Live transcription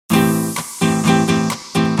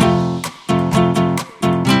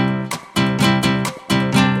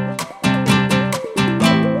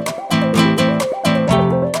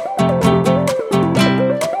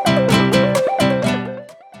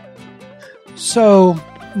So,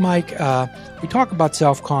 Mike, we talk about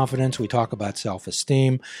self-confidence, we talk about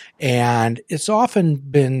self-esteem, and it's often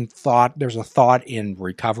been thought, there's a thought in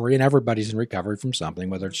recovery, and everybody's in recovery from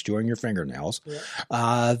something, whether it's chewing your fingernails,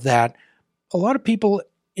 that a lot of people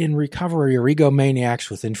in recovery are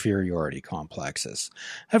egomaniacs with inferiority complexes.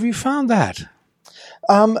 Have you found that?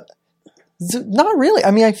 Not really.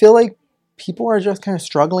 I mean, I feel like people are just kind of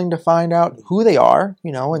struggling to find out who they are,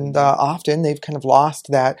 and often they've kind of lost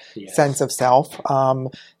that sense of self,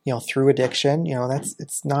 through addiction.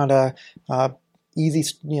 It's not a easy,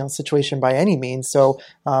 situation by any means. So,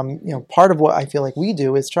 part of what I feel like we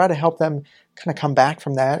do is try to help them kind of come back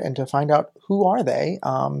from that and to find out who are they,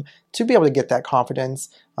 to be able to get that confidence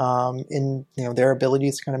in their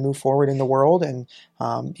abilities to kind of move forward in the world and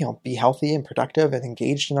be healthy and productive and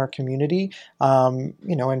engaged in our community,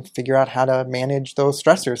 and figure out how to manage those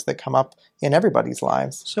stressors that come up in everybody's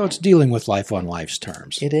lives. So it's dealing with life on life's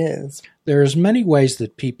terms. It is. There's many ways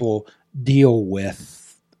that people deal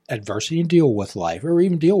with adversity and deal with life, or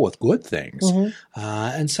even deal with good things,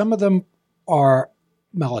 and some of them are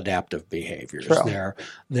maladaptive behaviors. True.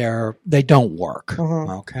 They don't work.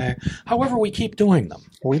 Okay. However, we keep doing them.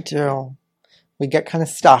 We do. We get kind of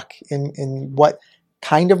stuck in what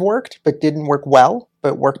kind of worked, but didn't work well,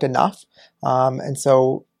 but worked enough. And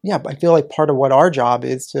so, I feel like part of what our job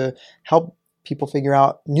is to help people figure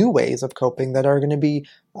out new ways of coping that are going to be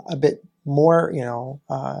a bit more,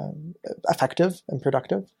 effective and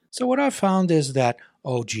productive. So what I've found is that,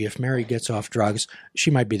 if Mary gets off drugs, she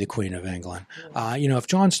might be the Queen of England. If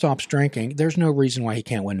John stops drinking, there's no reason why he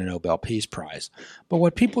can't win the Nobel Peace Prize. But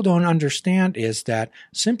what people don't understand is that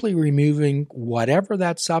simply removing whatever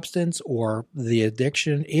that substance or the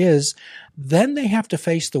addiction is, then they have to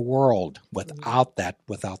face the world without that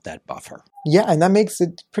buffer. Yeah, and that makes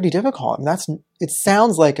it pretty difficult. And it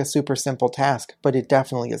sounds like a super simple task, but it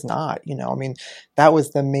definitely is not. That was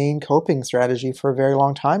the main coping strategy for a very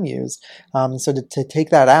long time used. So to take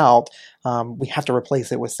that out, we have to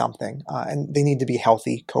replace it with something. And they need to be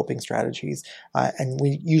healthy coping strategies. And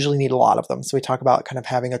we usually need a lot of them. So we talk about kind of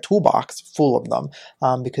having a toolbox full of them,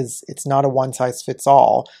 because it's not a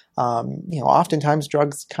one-size-fits-all. Oftentimes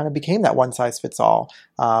drugs kind of became that one-size-fits-all.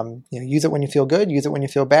 Use it when you feel good, use it when you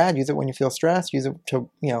feel bad, use it when you feel stressed, use it to,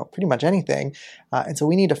 pretty much anything. And so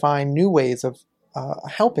we need to find new ways of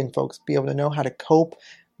helping folks be able to know how to cope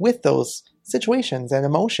with those situations and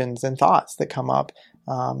emotions and thoughts that come up,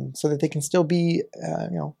 so that they can still be,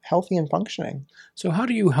 healthy and functioning. So how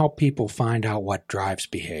do you help people find out what drives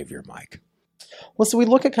behavior, Mike? Well, so we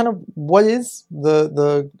look at kind of what is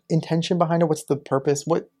the intention behind it, what's the purpose,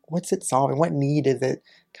 what's it solving, what need is it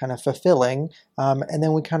kind of fulfilling, and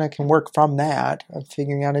then we kind of can work from that of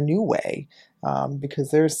figuring out a new way, because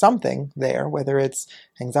there's something there, whether it's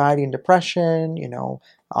anxiety and depression,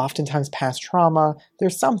 oftentimes past trauma,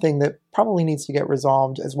 there's something that probably needs to get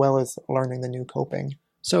resolved, as well as learning the new coping.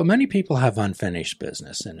 So many people have unfinished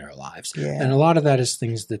business in their lives, and a lot of that is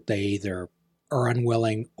things that they either are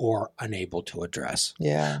unwilling or unable to address.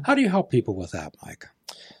 Yeah. How do you help people with that, Mike?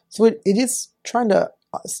 So it is trying to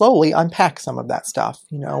slowly unpack some of that stuff,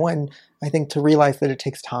 and I think to realize that it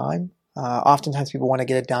takes time. Oftentimes people want to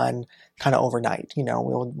get it done kind of overnight.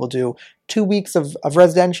 We'll do 2 weeks of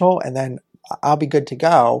residential and then I'll be good to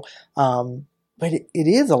go. But it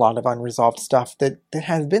is a lot of unresolved stuff that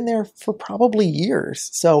has been there for probably years.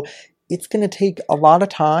 So it's going to take a lot of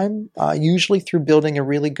time, usually through building a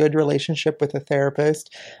really good relationship with a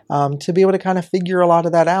therapist, to be able to kind of figure a lot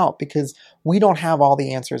of that out, because we don't have all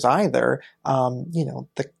the answers either.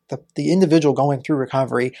 The individual going through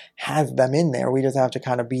recovery has them in there. We just have to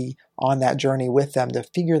kind of be on that journey with them to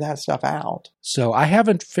figure that stuff out. So I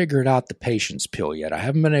haven't figured out the patience pill yet. I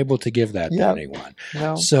haven't been able to give that to anyone.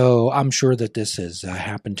 No. So I'm sure that this has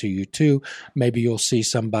happened to you too. Maybe you'll see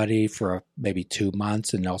somebody for maybe 2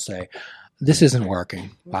 months and they'll say, this isn't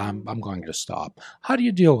working. I'm going to stop. How do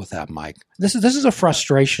you deal with that, Mike? This is a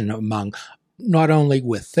frustration among not only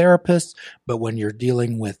with therapists, but when you're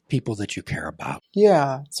dealing with people that you care about.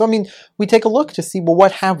 Yeah. So, we take a look to see, well,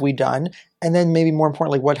 what have we done? And then maybe more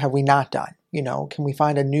importantly, what have we not done? Can we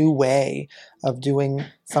find a new way of doing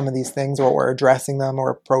some of these things, or addressing them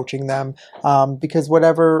or approaching them? Because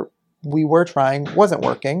whatever we were trying wasn't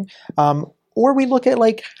working. Or we look at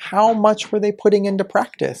how much were they putting into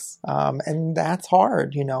practice? And that's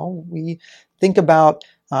hard. We think about,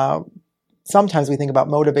 sometimes we think about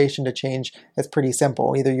motivation to change as pretty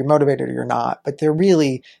simple. Either you're motivated or you're not. But there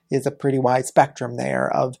really is a pretty wide spectrum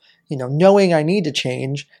there of, knowing I need to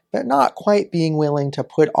change, but not quite being willing to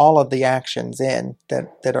put all of the actions in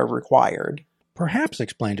that are required. Perhaps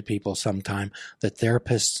explain to people sometime that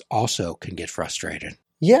therapists also can get frustrated.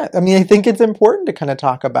 Yeah, I mean, I think it's important to kind of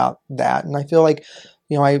talk about that. And I feel like,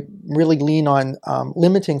 I really lean on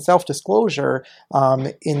limiting self-disclosure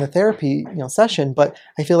in the therapy, session. But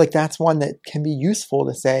I feel like that's one that can be useful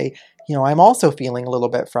to say, I'm also feeling a little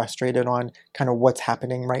bit frustrated on kind of what's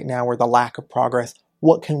happening right now or the lack of progress.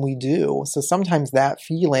 What can we do? So sometimes that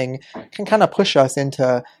feeling can kind of push us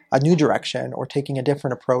into a new direction or taking a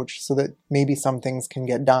different approach so that maybe some things can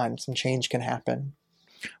get done, some change can happen.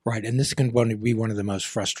 Right, and this can be one of the most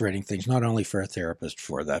frustrating things, not only for a therapist,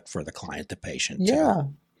 for the client, the patient. Yeah,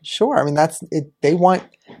 sure. I mean, that's it. They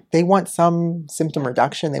want some symptom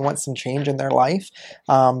reduction. They want some change in their life,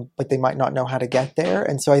 but they might not know how to get there.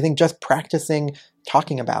 And so I think just practicing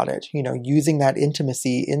talking about it, using that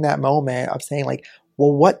intimacy in that moment of saying like,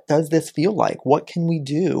 well, what does this feel like? What can we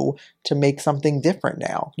do to make something different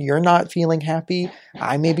now? You're not feeling happy.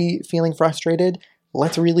 I may be feeling frustrated.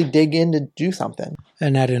 Let's really dig in to do something.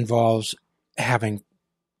 And that involves having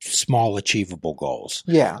small achievable goals.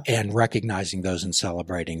 Yeah. And recognizing those and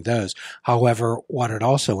celebrating those. However, what it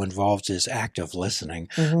also involves is active listening.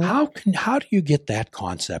 Mm-hmm. How do you get that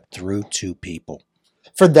concept through to people?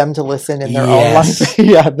 For them to listen in their own life.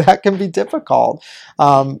 Yeah, that can be difficult.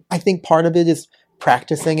 I think part of it is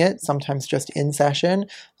practicing it, sometimes just in session.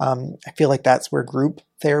 I feel like that's where group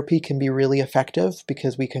therapy can be really effective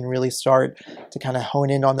because we can really start to kind of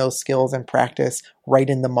hone in on those skills and practice right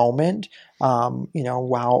in the moment.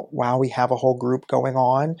 While we have a whole group going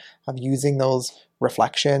on, of using those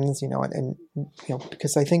reflections, and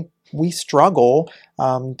because I think we struggle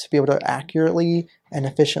to be able to accurately and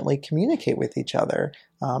efficiently communicate with each other.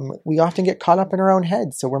 We often get caught up in our own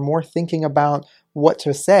heads, so we're more thinking about what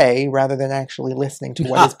to say rather than actually listening to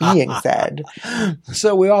what is being said.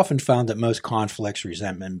 So we often found that most conflicts,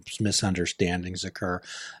 resentments, misunderstandings occur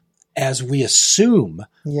as we assume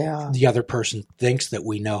the other person thinks that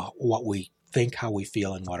we know what we think, how we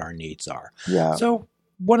feel, and what our needs are. Yeah. So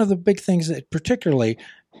one of the big things that particularly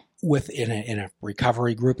in a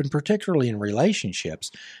recovery group and particularly in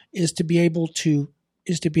relationships is to be able to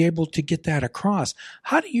get that across.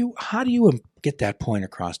 How do you get that point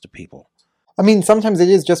across to people? I mean, sometimes it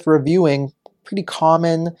is just reviewing pretty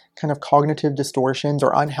common kind of cognitive distortions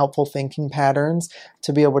or unhelpful thinking patterns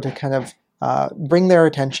to be able to kind of bring their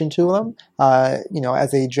attention to them,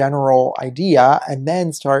 as a general idea, and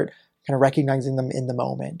then start kind of recognizing them in the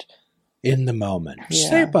moment. In the moment. Yeah.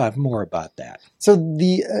 Say more about that. So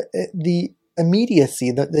the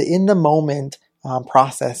immediacy, the in the moment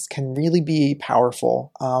process can really be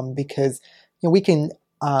powerful because we can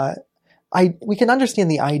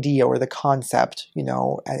understand the idea or the concept,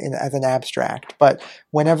 as an abstract, but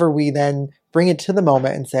whenever we then bring it to the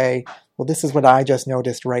moment and say, well, this is what I just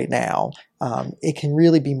noticed right now, it can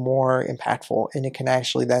really be more impactful, and it can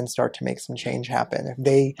actually then start to make some change happen if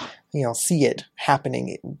they, see it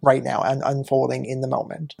happening right now and unfolding in the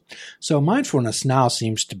moment. So mindfulness now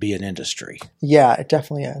seems to be an industry. Yeah, it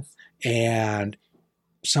definitely is. And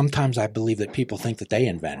sometimes I believe that people think that they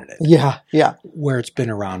invented it. Yeah. Where it's been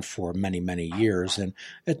around for many, many years. And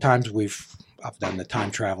at times I've done the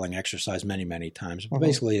time traveling exercise many, many times. But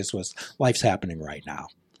basically, it's what life's happening right now.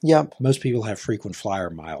 Yep. Most people have frequent flyer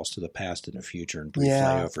miles to the past and the future and brief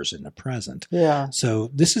layovers in the present. Yeah. So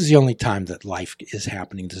this is the only time that life is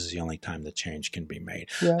happening. This is the only time that change can be made.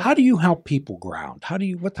 Yeah. How do you help people ground?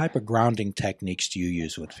 What type of grounding techniques do you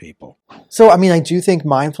use with people? So, I mean, I do think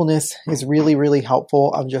mindfulness is really, really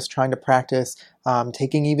helpful. I'm just trying to practice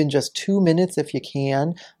taking even just 2 minutes if you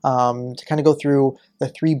can to kind of go through the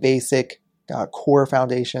 3 basic core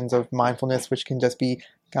foundations of mindfulness, which can just be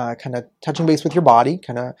kind of touching base with your body,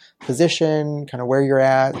 kind of position, kind of where you're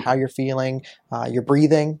at, how you're feeling, your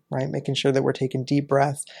breathing, right? Making sure that we're taking deep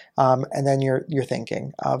breaths, and then your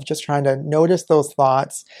thinking of just trying to notice those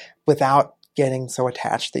thoughts without getting so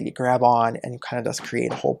attached that you grab on and you kind of just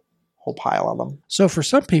create a whole pile of them. So for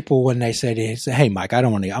some people, when they say, "Hey, Mike,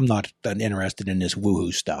 I'm not interested in this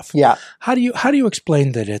woohoo stuff." Yeah. How do you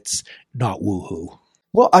explain that it's not woohoo?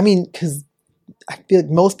 Well, I mean, because I feel like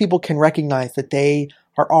most people can recognize that they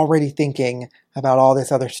are already thinking about all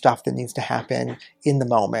this other stuff that needs to happen in the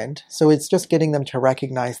moment. So it's just getting them to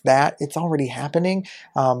recognize that it's already happening,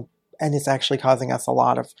 and it's actually causing us a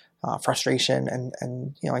lot of frustration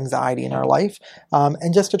and anxiety in our life,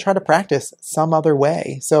 and just to try to practice some other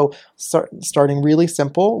way. So starting really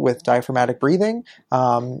simple with diaphragmatic breathing,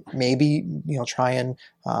 maybe try and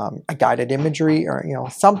a guided imagery or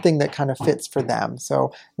something that kind of fits for them.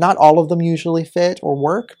 So not all of them usually fit or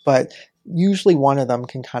work, but usually one of them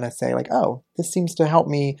can kind of say like, oh, this seems to help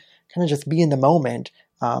me kind of just be in the moment.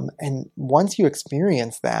 And once you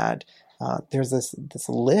experience that, there's this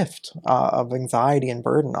lift of anxiety and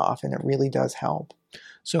burden off, and it really does help.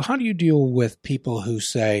 So how do you deal with people who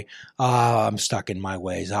say, I'm stuck in my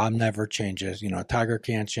ways, I'll never change it, a tiger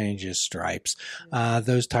can't change his stripes,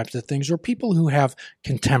 those types of things, or people who have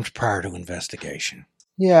contempt prior to investigation?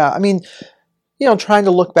 Yeah, I mean, trying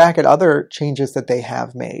to look back at other changes that they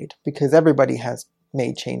have made, because everybody has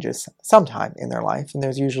made changes sometime in their life, and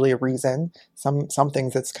there's usually a reason, some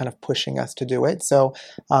things that's kind of pushing us to do it. So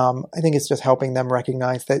I think it's just helping them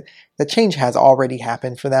recognize that the change has already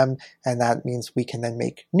happened for them, and that means we can then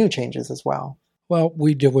make new changes as well. Well,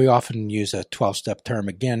 we often use a 12-step term.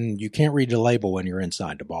 Again, you can't read the label when you're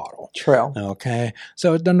inside the bottle. True. Okay?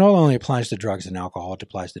 So it not only applies to drugs and alcohol, it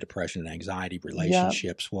applies to depression and anxiety,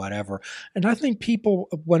 relationships, whatever. And I think people,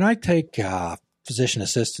 when I take physician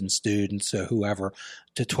assistant students or whoever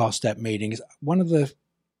to 12-step meetings, one of the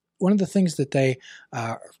things that they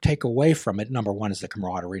take away from it, number one is the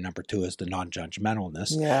camaraderie, number two is the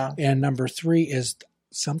non-judgmentalness, and number three is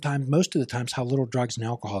sometimes, most of the times, how little drugs and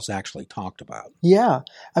alcohol is actually talked about. Yeah.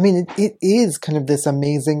 I mean, it is kind of this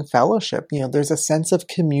amazing fellowship. There's a sense of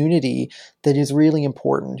community that is really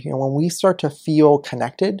important. When we start to feel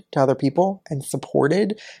connected to other people and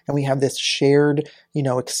supported, and we have this shared,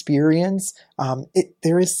 experience,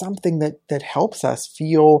 there is something that helps us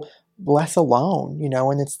feel less alone,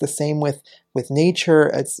 and it's the same with nature.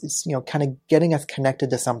 It's kind of getting us connected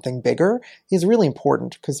to something bigger is really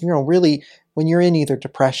important, because, really, when you're in either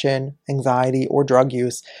depression, anxiety, or drug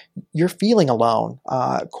use, you're feeling alone,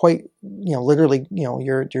 quite, literally,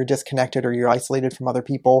 you're disconnected or you're isolated from other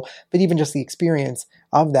people, but even just the experience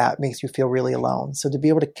of that makes you feel really alone. So to be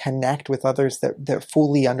able to connect with others that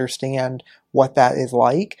fully understand what that is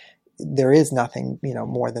like, there is nothing,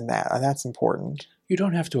 more than that. And that's important. You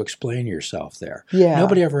don't have to explain yourself there. Yeah.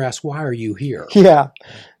 Nobody ever asks, why are you here? Yeah.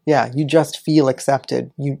 Yeah. You just feel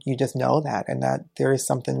accepted. You just know that, and that there is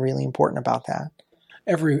something really important about that.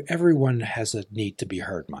 Everyone has a need to be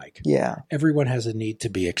heard, Mike. Yeah. Everyone has a need to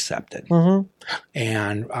be accepted. Mm-hmm.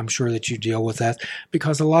 And I'm sure that you deal with that,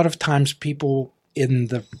 because a lot of times people in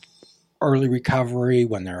the early recovery,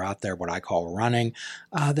 when they're out there, what I call running,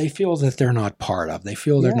 they feel that they're not part of. They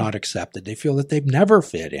feel they're not accepted. They feel that they've never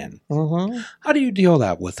fit in. Mm-hmm. How do you deal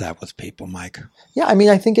with that with people, Mike? Yeah, I mean,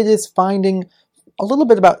 I think it is finding a little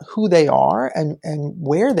bit about who they are and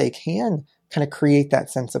where they can kind of create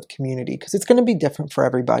that sense of community, because it's going to be different for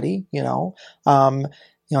everybody,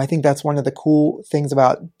 I think that's one of the cool things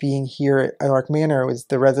about being here at Ark Manor is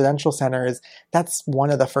the residential center is that's one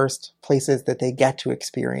of the first places that they get to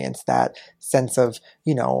experience that sense of,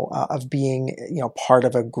 of being, part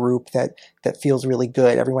of a group that feels really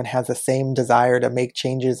good. Everyone has the same desire to make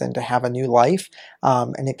changes and to have a new life.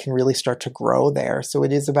 And it can really start to grow there. So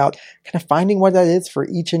it is about kind of finding what that is for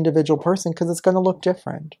each individual person, because it's going to look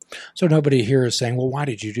different. So nobody here is saying, well, why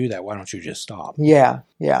did you do that? Why don't you just stop? Yeah.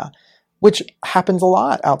 Which happens a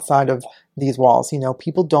lot outside of these walls.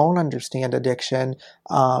 People don't understand addiction,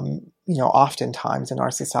 oftentimes in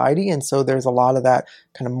our society. And so there's a lot of that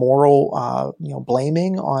kind of moral,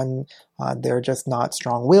 blaming on they're just not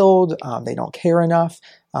strong-willed, they don't care enough.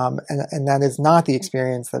 And that is not the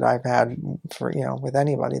experience that I've had for, with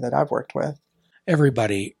anybody that I've worked with.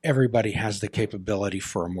 Everybody has the capability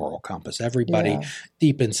for a moral compass. Everybody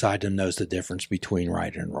deep inside them knows the difference between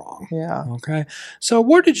right and wrong. Yeah. Okay. So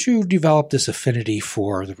where did you develop this affinity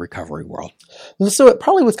for the recovery world? So it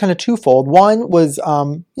probably was kind of twofold. One was,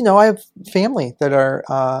 I have family that are,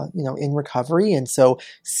 in recovery. And so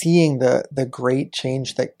seeing the great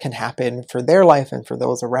change that can happen for their life and for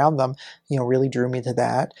those around them, really drew me to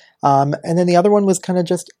that. And then the other one was kind of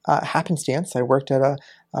just happenstance. I worked at a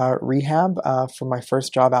rehab for my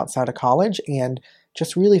first job outside of college, and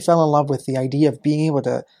just really fell in love with the idea of being able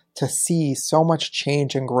to see so much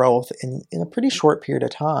change and growth in a pretty short period of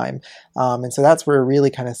time. And so that's where I really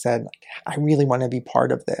kind of said, I really want to be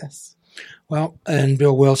part of this. Well, and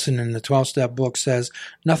Bill Wilson in the 12-Step book says,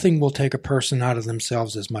 nothing will take a person out of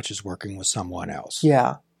themselves as much as working with someone else.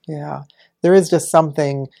 Yeah. There is just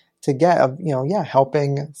something to get of,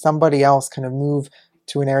 helping somebody else kind of move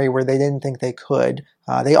to an area where they didn't think they could.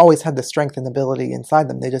 They always had the strength and ability inside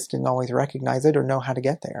them. They just didn't always recognize it or know how to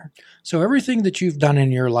get there. So everything that you've done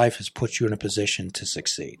in your life has put you in a position to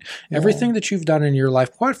succeed. Yeah. Everything that you've done in your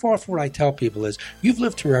life, quite often what I tell people is, you've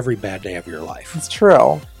lived through every bad day of your life. It's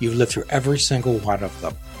true. You've lived through every single one of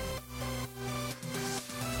them.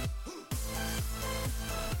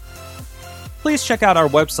 Please check out our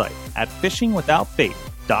website at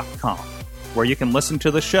fishingwithoutbait.com, where you can listen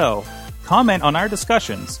to the show, comment on our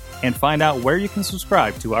discussions, and find out where you can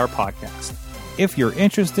subscribe to our podcast. If you're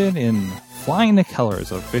interested in flying the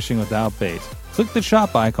colors of Fishing Without Bait, click the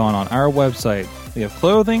shop icon on our website. We have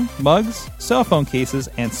clothing, mugs, cell phone cases,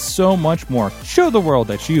 and so much more. Show the world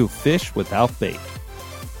that you fish without bait.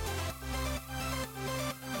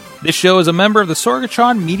 This show is a member of the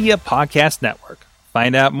Sorgatron Media Podcast Network.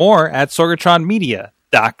 Find out more at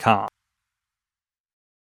sorgatronmedia.com.